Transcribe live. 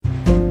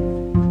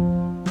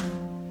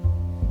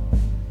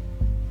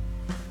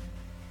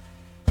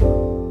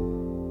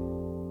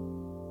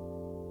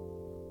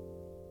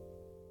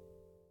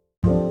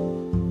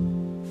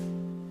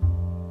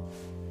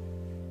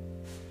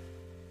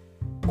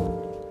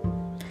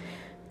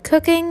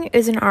Cooking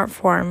is an art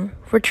form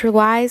which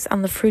relies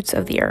on the fruits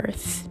of the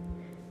earth.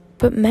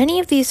 But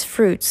many of these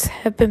fruits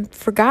have been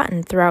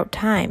forgotten throughout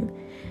time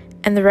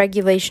and the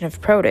regulation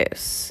of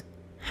produce.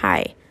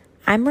 Hi,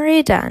 I'm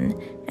Maria Dunn,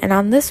 and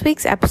on this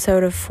week's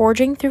episode of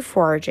Foraging Through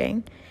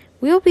Foraging,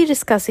 we will be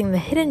discussing the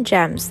hidden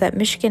gems that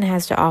Michigan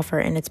has to offer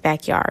in its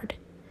backyard.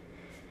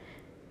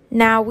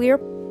 Now,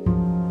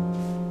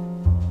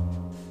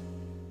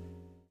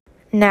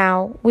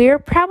 we are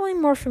probably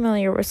more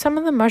familiar with some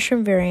of the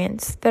mushroom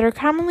variants that are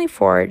commonly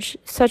foraged,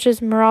 such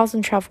as morels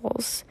and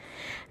truffles.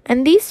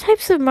 And these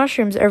types of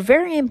mushrooms are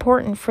very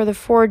important for the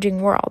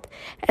foraging world,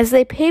 as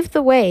they pave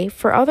the way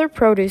for other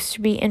produce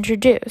to be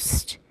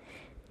introduced.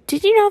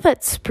 Did you know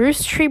that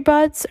spruce tree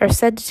buds are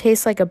said to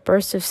taste like a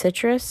burst of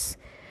citrus?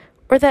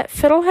 Or that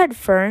fiddlehead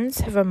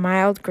ferns have a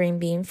mild green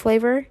bean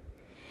flavor?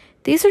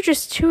 These are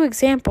just two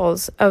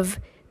examples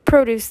of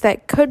produce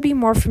that could be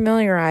more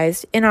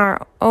familiarized in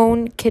our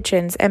own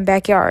kitchens and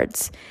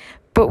backyards,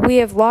 but we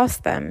have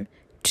lost them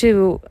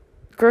to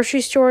grocery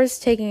stores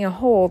taking a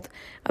hold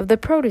of the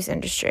produce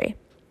industry.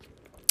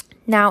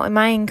 Now, am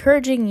I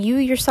encouraging you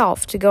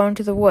yourself to go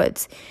into the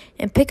woods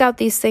and pick out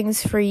these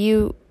things for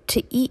you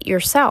to eat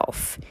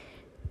yourself?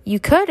 You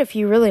could if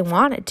you really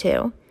wanted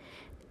to.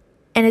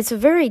 And it's a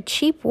very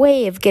cheap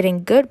way of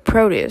getting good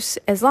produce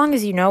as long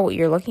as you know what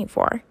you're looking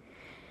for.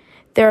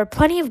 There are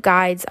plenty of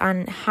guides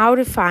on how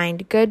to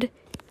find good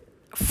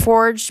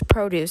foraged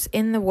produce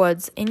in the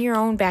woods in your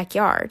own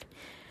backyard.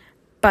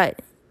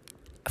 But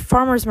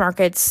farmers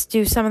markets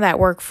do some of that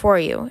work for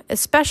you,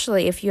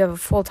 especially if you have a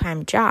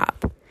full-time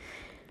job.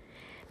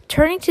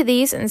 Turning to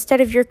these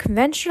instead of your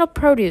conventional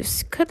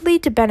produce could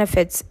lead to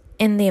benefits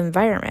in the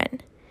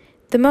environment.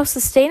 The most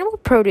sustainable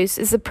produce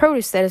is the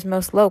produce that is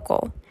most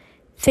local.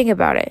 Think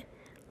about it.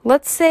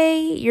 Let's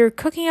say you're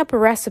cooking up a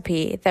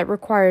recipe that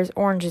requires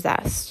orange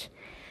zest.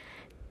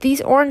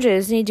 These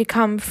oranges need to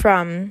come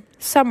from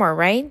somewhere,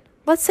 right?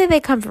 Let's say they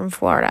come from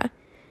Florida.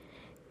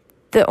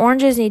 The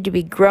oranges need to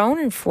be grown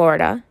in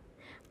Florida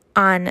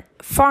on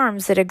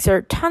farms that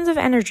exert tons of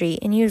energy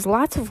and use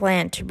lots of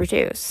land to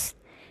produce.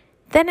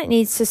 Then it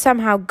needs to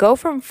somehow go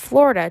from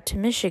Florida to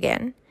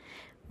Michigan,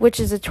 which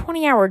is a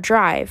 20-hour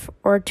drive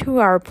or a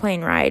 2-hour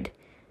plane ride.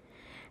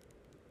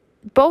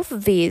 Both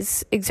of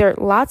these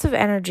exert lots of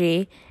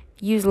energy,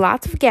 use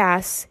lots of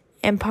gas,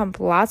 and pump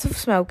lots of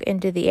smoke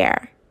into the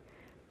air,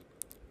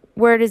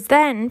 where it is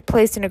then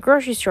placed in a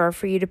grocery store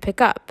for you to pick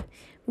up,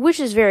 which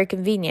is very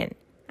convenient,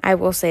 I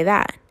will say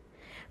that.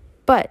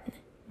 But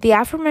the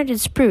aforementioned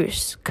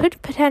spruce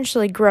could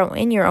potentially grow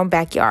in your own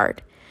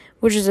backyard,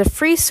 which is a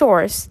free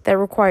source that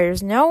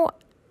requires no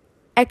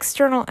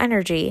external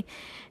energy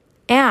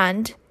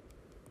and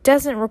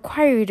doesn't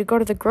require you to go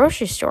to the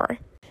grocery store.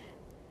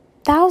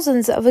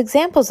 Thousands of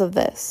examples of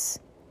this.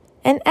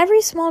 And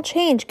every small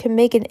change can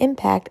make an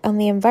impact on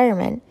the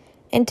environment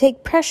and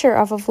take pressure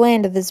off of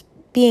land that is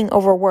being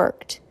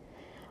overworked.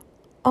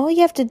 All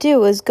you have to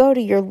do is go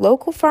to your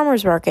local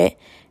farmers market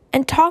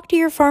and talk to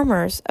your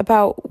farmers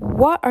about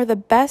what are the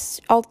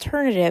best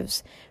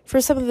alternatives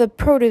for some of the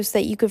produce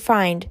that you could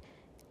find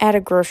at a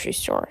grocery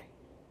store.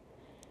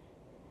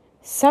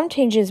 Some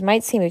changes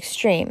might seem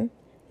extreme,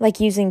 like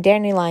using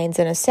dandelions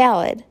in a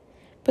salad,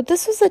 but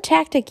this was a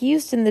tactic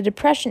used in the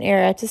Depression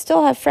era to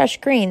still have fresh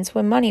greens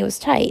when money was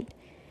tight.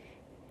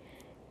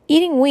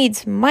 Eating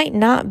weeds might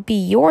not be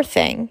your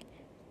thing,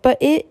 but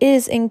it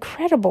is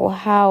incredible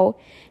how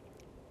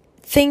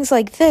things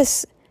like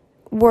this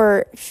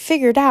were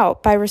figured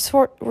out by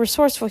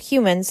resourceful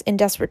humans in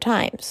desperate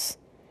times.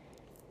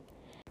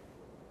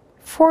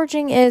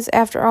 Foraging is,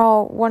 after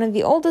all, one of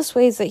the oldest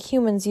ways that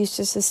humans used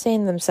to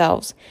sustain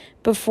themselves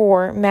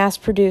before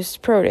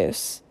mass-produced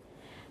produce.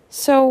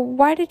 So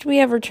why did we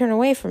ever turn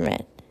away from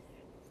it?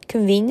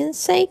 Convenience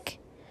sake?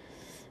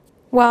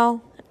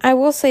 Well, I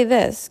will say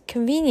this.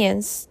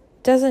 Convenience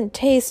doesn't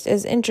taste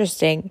as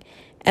interesting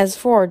as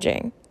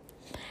foraging.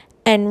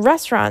 And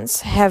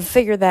restaurants have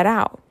figured that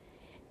out.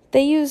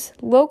 They use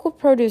local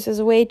produce as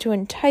a way to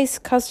entice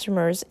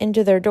customers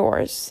into their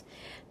doors.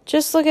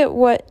 Just look at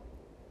what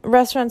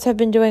restaurants have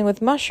been doing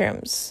with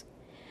mushrooms.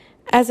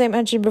 As I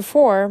mentioned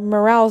before,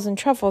 morels and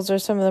truffles are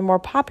some of the more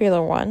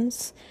popular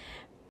ones.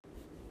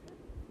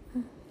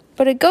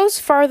 But it goes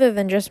farther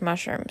than just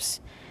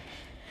mushrooms.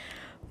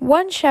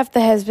 One chef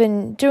that has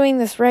been doing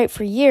this right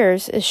for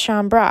years is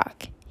Sean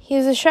Brock. He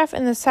is a chef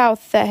in the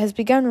South that has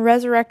begun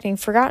resurrecting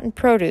forgotten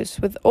produce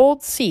with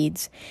old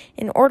seeds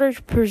in order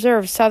to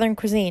preserve Southern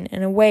cuisine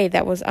in a way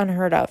that was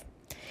unheard of.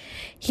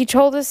 He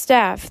told his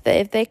staff that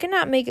if they could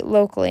not make it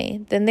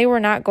locally, then they were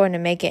not going to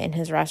make it in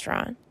his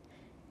restaurant.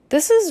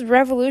 This is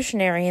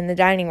revolutionary in the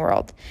dining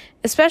world,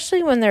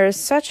 especially when there is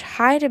such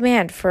high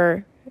demand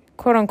for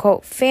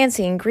quote-unquote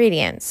fancy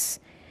ingredients.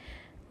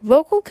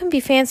 Local can be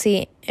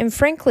fancy and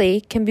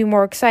frankly can be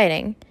more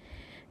exciting.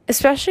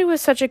 Especially with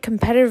such a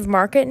competitive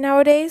market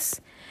nowadays,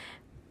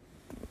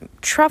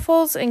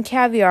 truffles and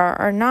caviar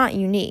are not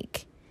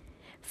unique.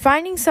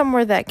 Finding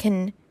somewhere that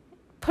can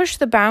push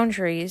the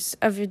boundaries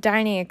of your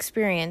dining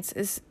experience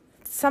is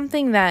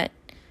something that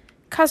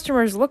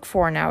customers look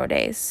for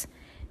nowadays.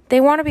 They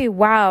want to be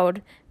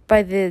wowed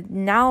by the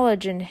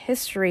knowledge and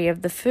history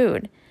of the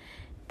food.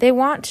 They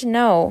want to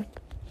know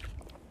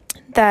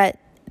that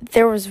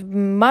there was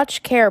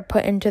much care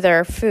put into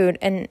their food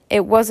and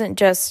it wasn't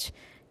just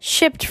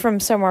shipped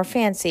from somewhere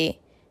fancy,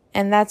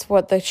 and that's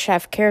what the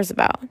chef cares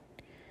about.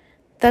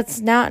 That's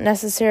not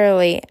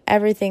necessarily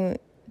everything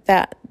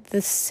that the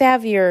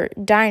savvier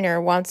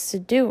diner wants to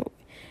do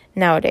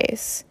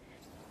nowadays.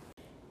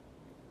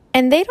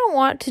 And they don't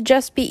want to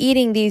just be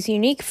eating these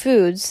unique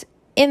foods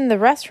in the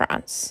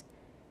restaurants.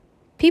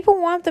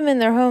 People want them in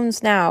their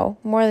homes now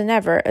more than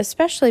ever,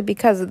 especially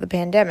because of the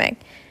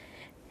pandemic.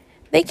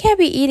 They can't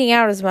be eating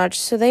out as much,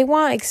 so they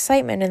want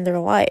excitement in their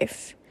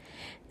life.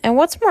 And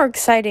what's more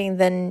exciting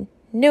than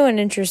new and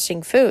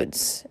interesting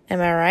foods? Am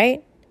I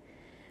right?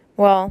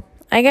 Well,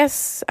 I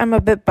guess I'm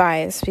a bit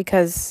biased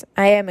because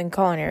I am in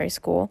culinary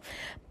school,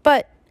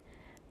 but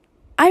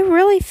I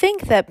really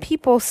think that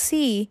people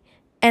see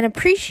and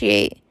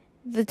appreciate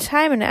the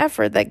time and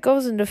effort that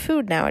goes into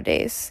food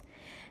nowadays.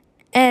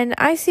 And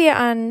I see it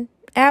on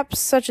apps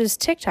such as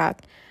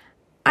TikTok.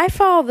 I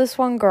follow this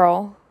one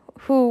girl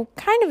who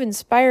kind of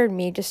inspired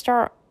me to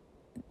start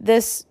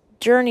this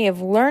journey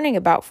of learning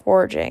about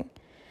foraging.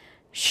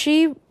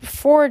 She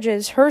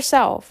forages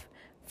herself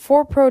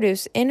for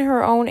produce in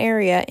her own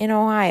area in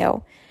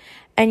Ohio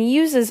and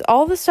uses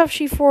all the stuff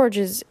she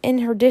forages in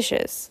her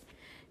dishes.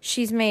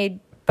 She's made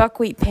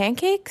buckwheat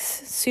pancakes,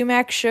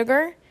 sumac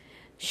sugar.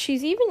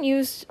 She's even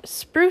used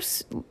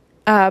spruce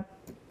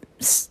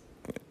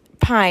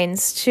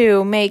pines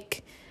to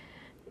make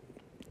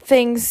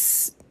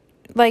things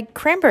like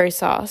cranberry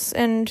sauce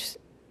and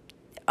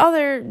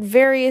other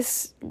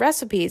various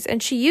recipes.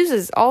 And she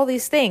uses all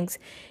these things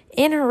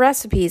in her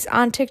recipes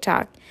on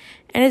TikTok.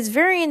 And it's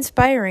very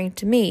inspiring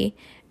to me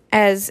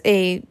as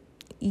a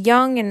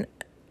young and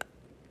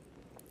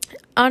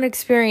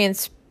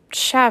unexperienced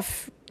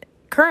chef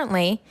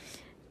currently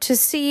to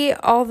see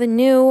all the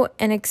new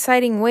and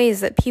exciting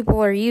ways that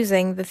people are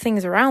using the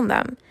things around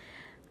them.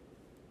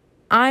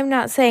 I'm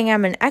not saying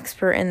I'm an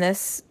expert in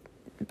this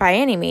by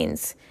any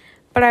means,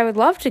 but I would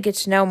love to get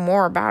to know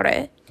more about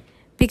it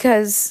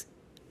because,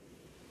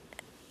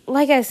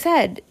 like I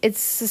said,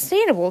 it's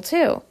sustainable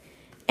too,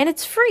 and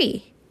it's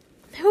free.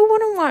 Who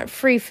wouldn't want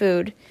free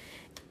food?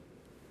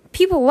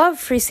 People love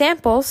free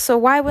samples, so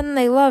why wouldn't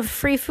they love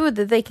free food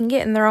that they can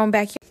get in their own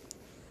backyard?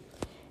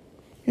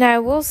 Now, I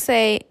will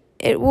say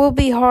it will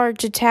be hard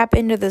to tap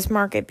into this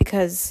market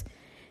because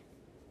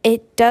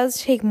it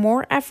does take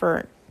more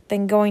effort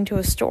than going to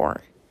a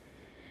store.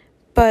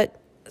 But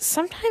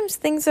sometimes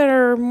things that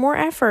are more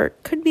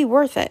effort could be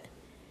worth it.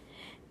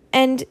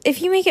 And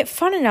if you make it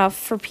fun enough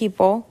for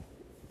people,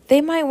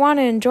 they might want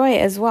to enjoy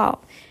it as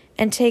well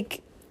and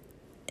take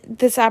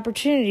this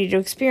opportunity to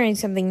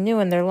experience something new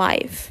in their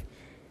life,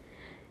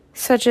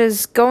 such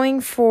as going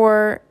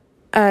for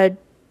a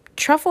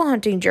truffle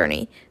hunting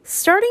journey.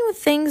 Starting with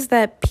things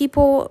that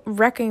people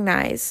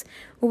recognize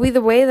will be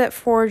the way that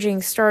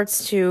foraging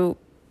starts to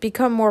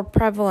become more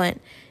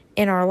prevalent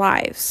in our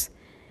lives.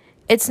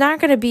 It's not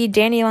going to be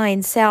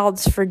dandelion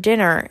salads for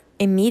dinner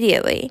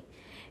immediately.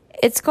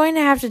 It's going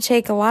to have to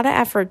take a lot of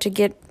effort to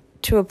get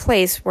to a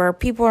place where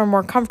people are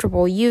more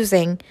comfortable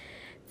using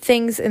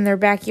things in their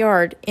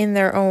backyard in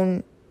their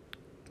own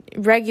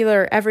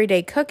regular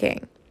everyday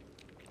cooking.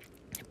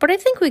 But I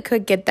think we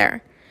could get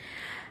there.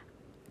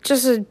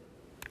 Just a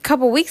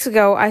couple weeks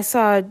ago, I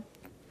saw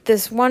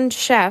this one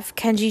chef,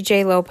 Kenji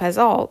J. Lopez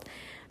Alt,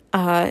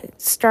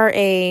 start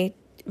a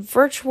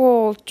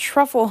virtual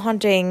truffle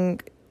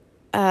hunting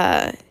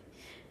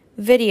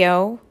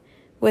video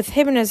with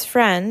him and his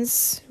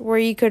friends where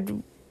you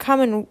could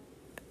come and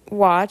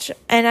watch.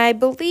 And I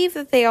believe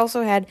that they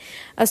also had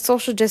a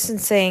social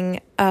distancing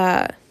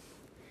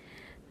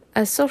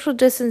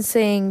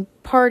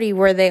party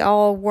where they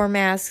all wore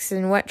masks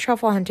and went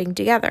truffle hunting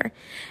together.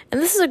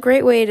 And this is a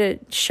great way to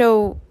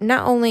show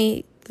not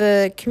only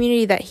the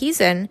community that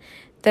he's in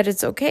that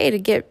it's okay to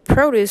get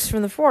produce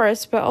from the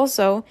forest, but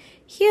also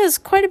he has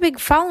quite a big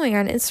following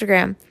on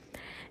Instagram.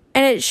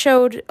 And it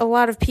showed a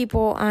lot of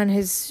people on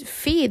his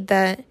feed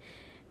that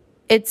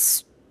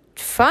it's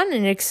fun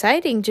and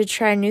exciting to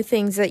try new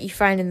things that you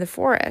find in the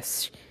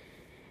forest.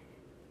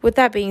 With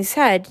that being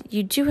said,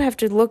 you do have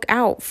to look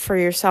out for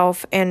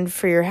yourself and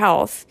for your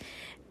health,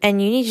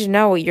 and you need to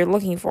know what you're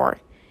looking for.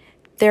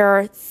 There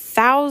are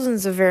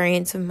thousands of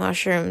variants of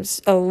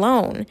mushrooms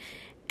alone,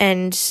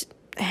 and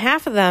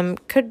half of them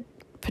could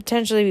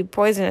potentially be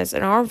poisonous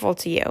and harmful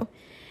to you.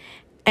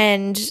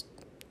 And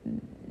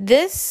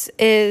this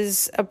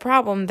is a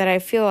problem that I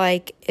feel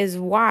like is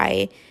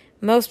why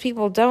most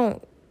people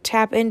don't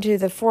tap into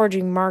the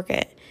foraging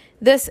market.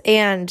 This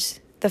and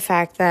the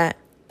fact that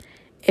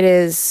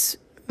it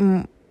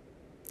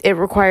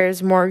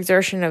requires more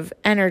exertion of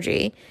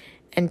energy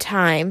and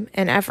time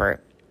and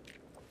effort.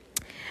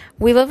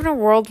 We live in a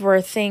world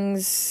where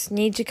things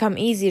need to come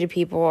easy to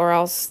people or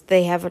else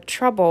they have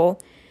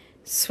trouble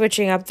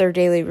switching up their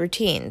daily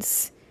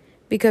routines.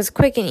 Because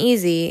quick and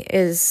easy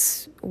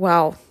is,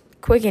 well,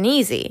 quick and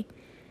easy.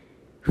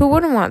 Who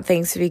wouldn't want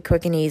things to be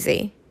quick and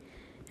easy?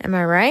 Am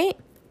I right?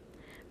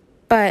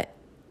 But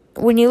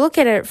when you look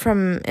at it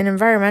from an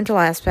environmental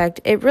aspect,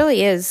 it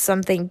really is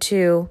something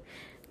to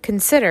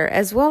consider,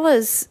 as well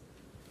as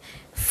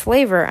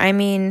flavor. I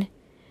mean,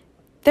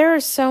 there are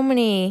so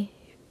many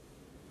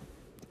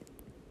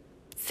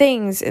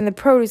things in the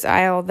produce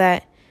aisle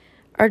that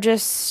are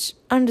just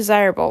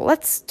undesirable.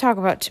 Let's talk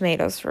about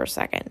tomatoes for a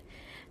second.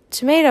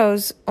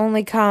 Tomatoes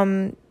only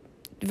come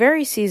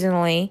very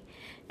seasonally,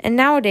 and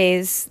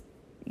nowadays,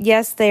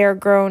 yes, they are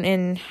grown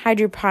in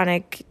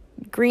hydroponic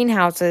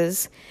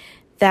greenhouses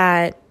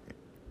that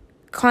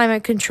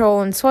climate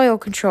control and soil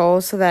control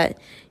so that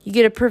you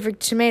get a perfect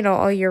tomato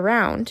all year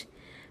round.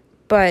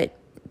 But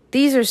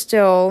these are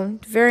still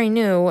very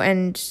new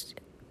and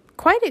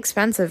quite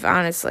expensive,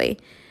 honestly.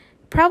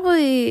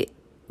 Probably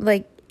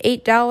like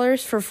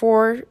 $8 for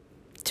 4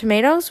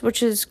 tomatoes,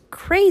 which is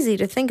crazy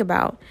to think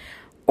about.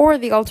 Or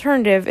the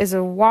alternative is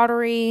a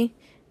watery,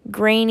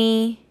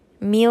 grainy,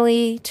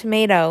 mealy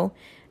tomato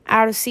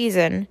out of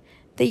season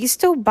that you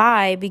still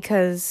buy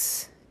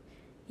because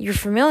you're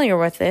familiar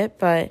with it,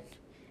 but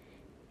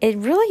it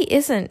really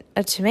isn't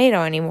a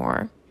tomato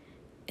anymore.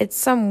 It's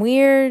some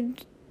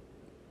weird,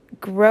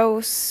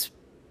 gross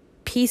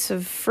piece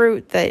of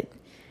fruit that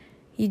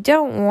you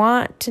don't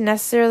want to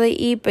necessarily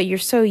eat, but you're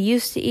so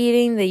used to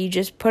eating that you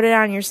just put it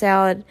on your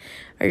salad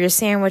or your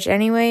sandwich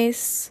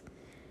anyways.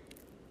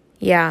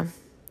 Yeah,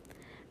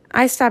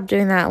 I stopped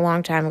doing that a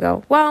long time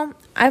ago. Well,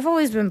 I've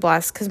always been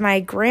blessed because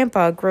my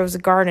grandpa grows a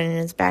garden in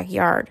his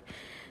backyard.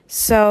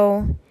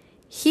 So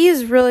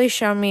he's really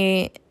shown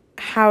me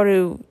how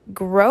to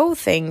grow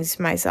things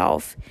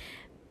myself,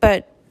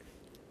 but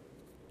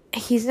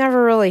he's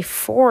never really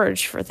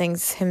foraged for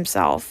things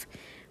himself,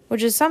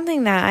 which is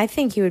something that I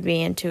think he would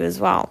be into as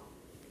well.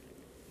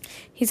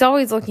 He's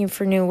always looking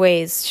for new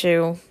ways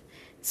to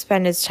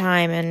spend his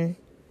time and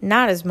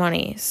not his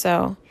money,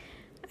 so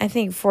I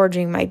think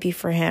foraging might be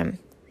for him.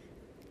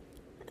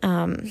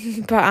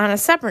 But on a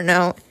separate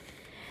note,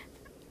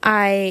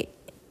 I'm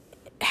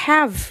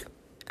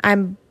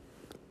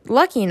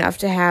lucky enough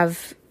to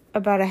have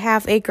about a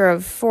half acre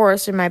of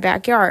forest in my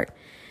backyard,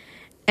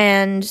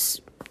 and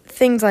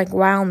things like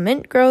wild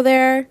mint grow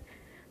there.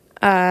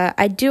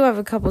 I do have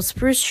a couple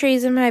spruce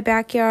trees in my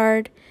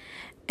backyard,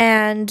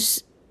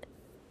 and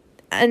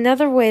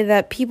another way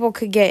that people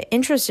could get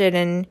interested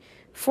in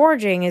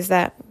foraging is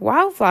that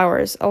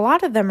wildflowers, a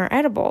lot of them are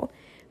edible.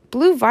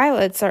 Blue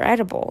violets are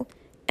edible,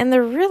 and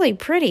they're really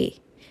pretty.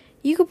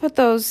 You could put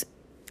those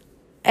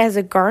as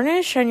a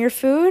garnish on your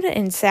food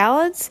in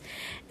salads,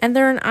 and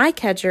they're an eye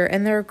catcher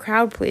and they're a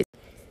crowd pleaser.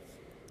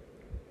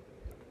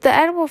 The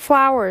edible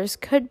flowers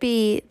could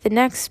be the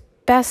next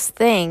best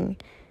thing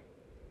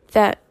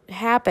that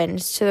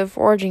happens to the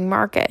foraging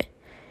market,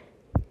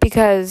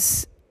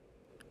 because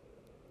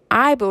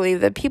I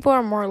believe that people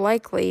are more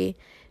likely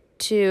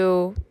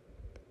to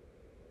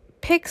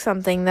pick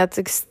something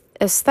that's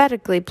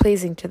aesthetically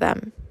pleasing to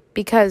them,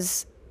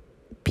 because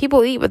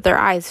people eat with their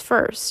eyes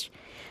first.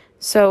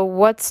 So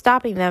what's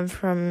stopping them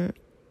from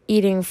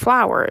eating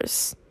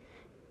flowers,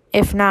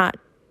 if not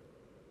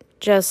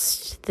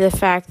just the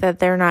fact that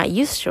they're not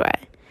used to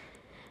it?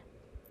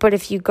 But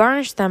if you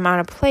garnish them on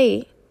a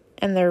plate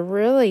and they're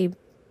really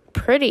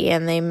pretty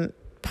and they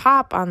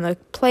pop on the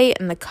plate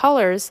and the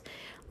colors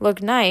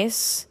look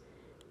nice,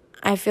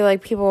 I feel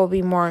like people will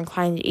be more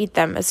inclined to eat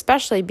them,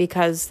 especially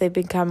because they've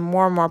become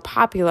more and more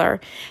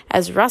popular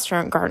as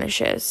restaurant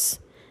garnishes.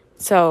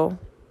 So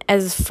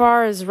as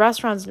far as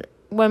restaurants,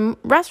 when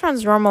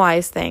restaurants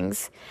normalize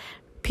things,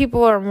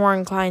 people are more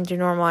inclined to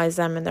normalize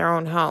them in their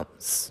own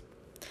homes.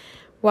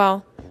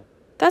 Well,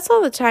 that's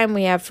all the time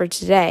we have for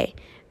today.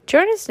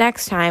 Join us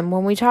next time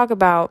when we talk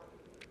about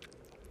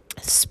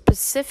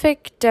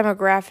specific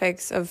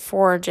demographics of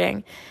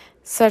foraging,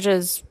 such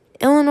as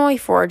Illinois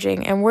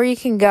foraging and where you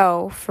can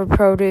go for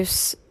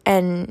produce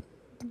and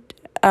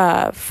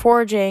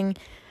foraging,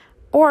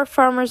 or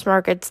farmers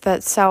markets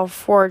that sell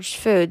foraged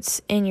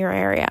foods in your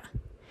area.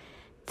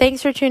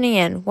 Thanks for tuning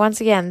in.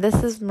 Once again,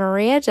 this is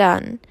Maria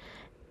Dunn,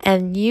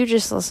 and you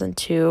just listened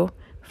to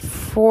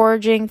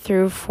Foraging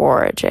Through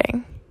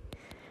Foraging.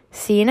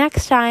 See you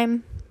next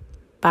time.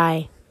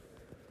 Bye.